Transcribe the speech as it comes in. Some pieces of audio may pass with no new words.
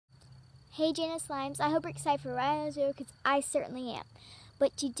Hey Jana Slimes, I hope you're excited for Rhino's video because I certainly am.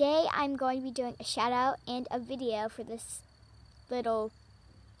 But today I'm going to be doing a shout out and a video for this little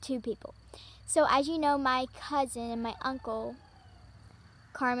two people. So as you know, my cousin and my uncle,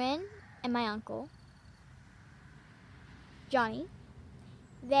 Carmen, and my uncle, Johnny,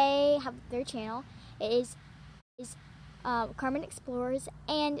 they have their channel. It is Carmen Explorers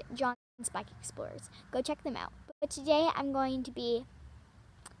and John Spike Explorers. Go check them out. But today I'm going to be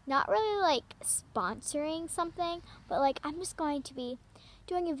not really like sponsoring something, but like I'm just going to be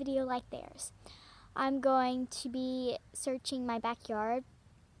doing a video like theirs. I'm going to be searching my backyard,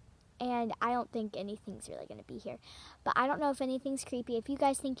 and I don't think anything's really going to be here. But I don't know if anything's creepy. If you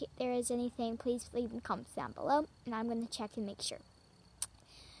guys think there is anything, please leave in comments down below, and I'm going to check and make sure.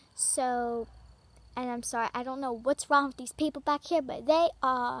 So, and I'm sorry, I don't know what's wrong with these people back here, but they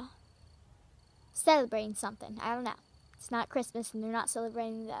are celebrating something. I don't know. It's not Christmas, and they're not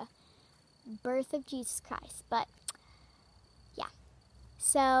celebrating the birth of Jesus Christ. But, yeah.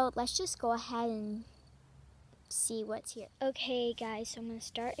 So, let's just go ahead and see what's here. Okay, guys, so I'm going to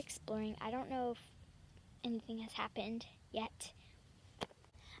start exploring. I don't know if anything has happened yet.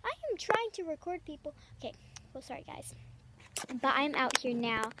 I am trying to record people. Okay, well, sorry, guys. But I'm out here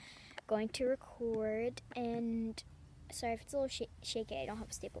now going to record. And, sorry if it's a little shaky. I don't have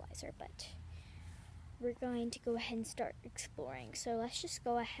a stabilizer, but we're going to go ahead and start exploring. So let's just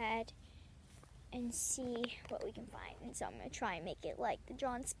go ahead and see what we can find. And so I'm going to try and make it like the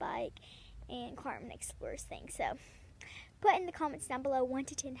John Spike and Carmen Explorers thing. So put in the comments down below 1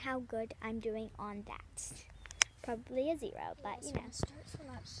 to 10 how good I'm doing on that. Probably a 0, but you know. Start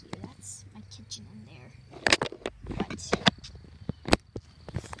from out here. That's my kitchen in there. What?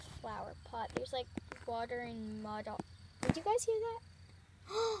 Flower pot. There's like water and mud all. Did you guys hear that?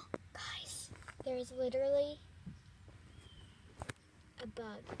 Guys, there's literally a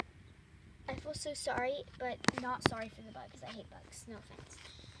bug. I feel so sorry, but not sorry for the bug because I hate bugs. No offense.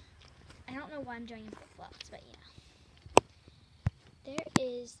 I don't know why I'm doing flip-flops, but you know. There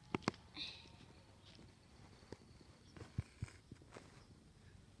is...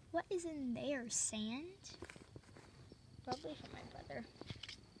 What is in there? Sand? Probably for my brother.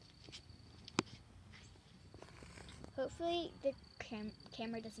 Hopefully the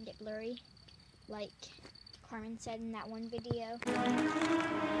camera doesn't get blurry, like Carmen said in that one video.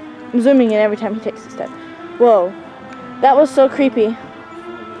 I'm zooming in every time he takes a step. Whoa, that was so creepy.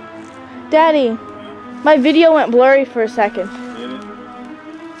 Daddy, my video went blurry for a second.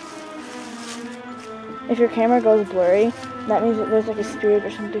 If your camera goes blurry, that means that there's like a spirit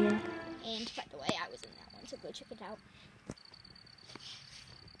or something. And by the way, I was in that one, so go check it out.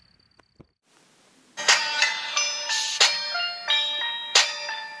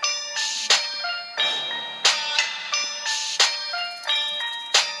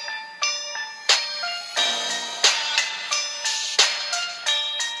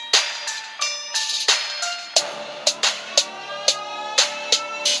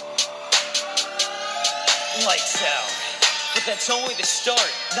 Lights out, but that's only the start.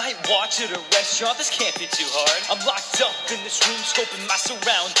 Night watch at a restaurant, this can't be too hard. I'm locked up in this room, scoping my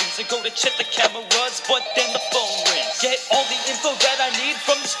surroundings. I go to check the cameras, but then the phone rings. Get all the info that I need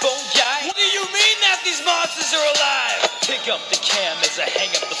from this phone guy. What do you mean that these monsters are alive? Pick up the cam as I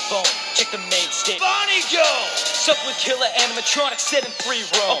hang up the phone. Check the main stage. Bonnie, go! Sup with killer animatronics set in free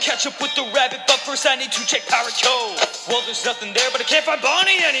roam. I'll catch up with the rabbit, but first I need to check power code. Well, there's nothing there, but I can't find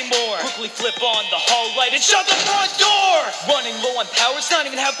Bonnie anymore. Quickly flip on the hall light and shut the front door. Running low on power, it's not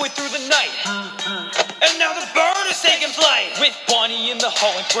even halfway through the night. And now the bird is taking flight. With Bonnie in the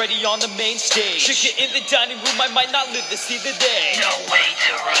hall and Freddy on the main stage. Chicken in the dining room, I might not live to see the day. No way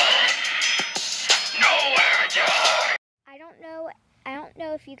to run. Nowhere to hide. I don't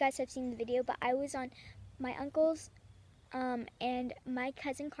know if you guys have seen the video, but I was on my uncle's and my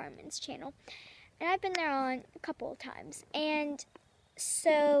cousin Carmen's channel, and I've been there on a couple of times. And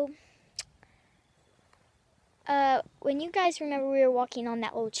so when you guys remember, we were walking on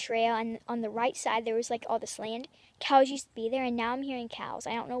that little trail, and on the right side there was like all this land. Cows used to be there, and now I'm hearing cows.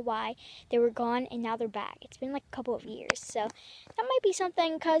 I don't know why. They were gone and now they're back. It's been like a couple of years, so that might be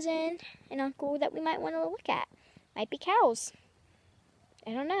something, cousin and uncle, that we might want to look at. Might be cows.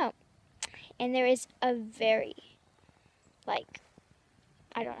 I don't know. And there is a very, like,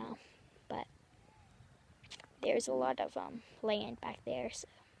 I don't know, but there's a lot of land back there. So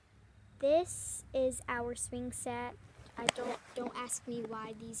this is our swing set. Don't ask me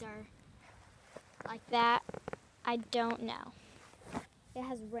why these are like that. I don't know. It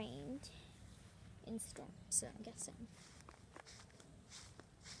has rained in storm, so I'm guessing.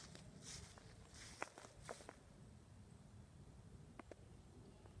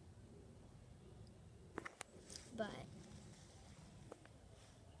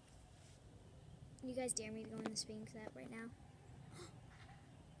 You guys dare me to go in the swing set right now?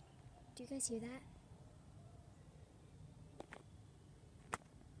 Do you guys hear that?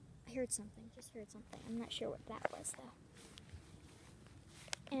 I heard something. Just heard something. I'm not sure what that was though.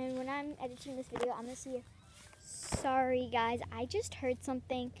 And when I'm editing this video, I'm gonna see. Sorry guys, I just heard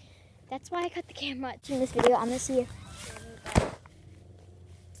something. That's why I cut the camera in this video. I'm gonna see if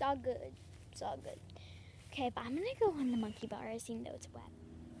it's all good. It's all good. Okay, but I'm gonna go on the monkey bars even though it's wet.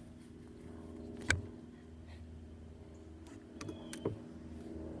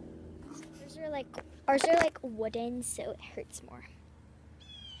 Ours are like wooden, so it hurts more.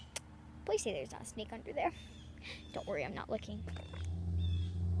 Please say there's not a snake under there. Don't worry, I'm not looking.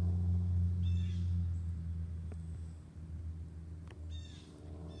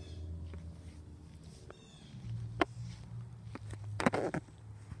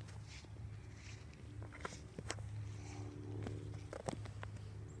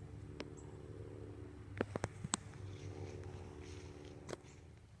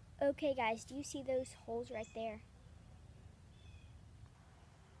 Okay guys, do you see those holes right there?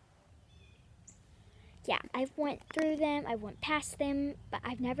 Yeah, I've went through them, I went past them, but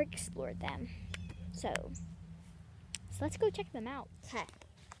I've never explored them. So let's go check them out. Okay.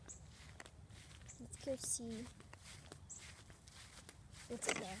 Let's go see what's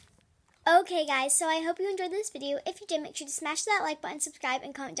in there. Okay guys, so I hope you enjoyed this video. If you did, make sure to smash that like button, subscribe,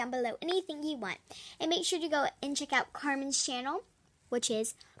 and comment down below anything you want. And make sure to go and check out Carmen's channel, which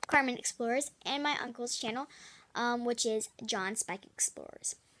is Carmen Explorers, and my uncle's channel, which is John Spike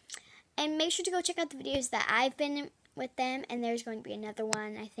Explorers. And make sure to go check out the videos that I've been with them, and there's going to be another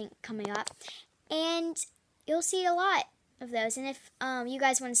one, I think, coming up. And you'll see a lot of those. And if you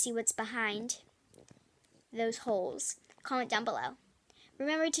guys want to see what's behind those holes, comment down below.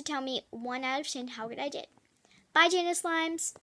 Remember to tell me 1 out of 10 how good I did. Bye, Jana Slimes!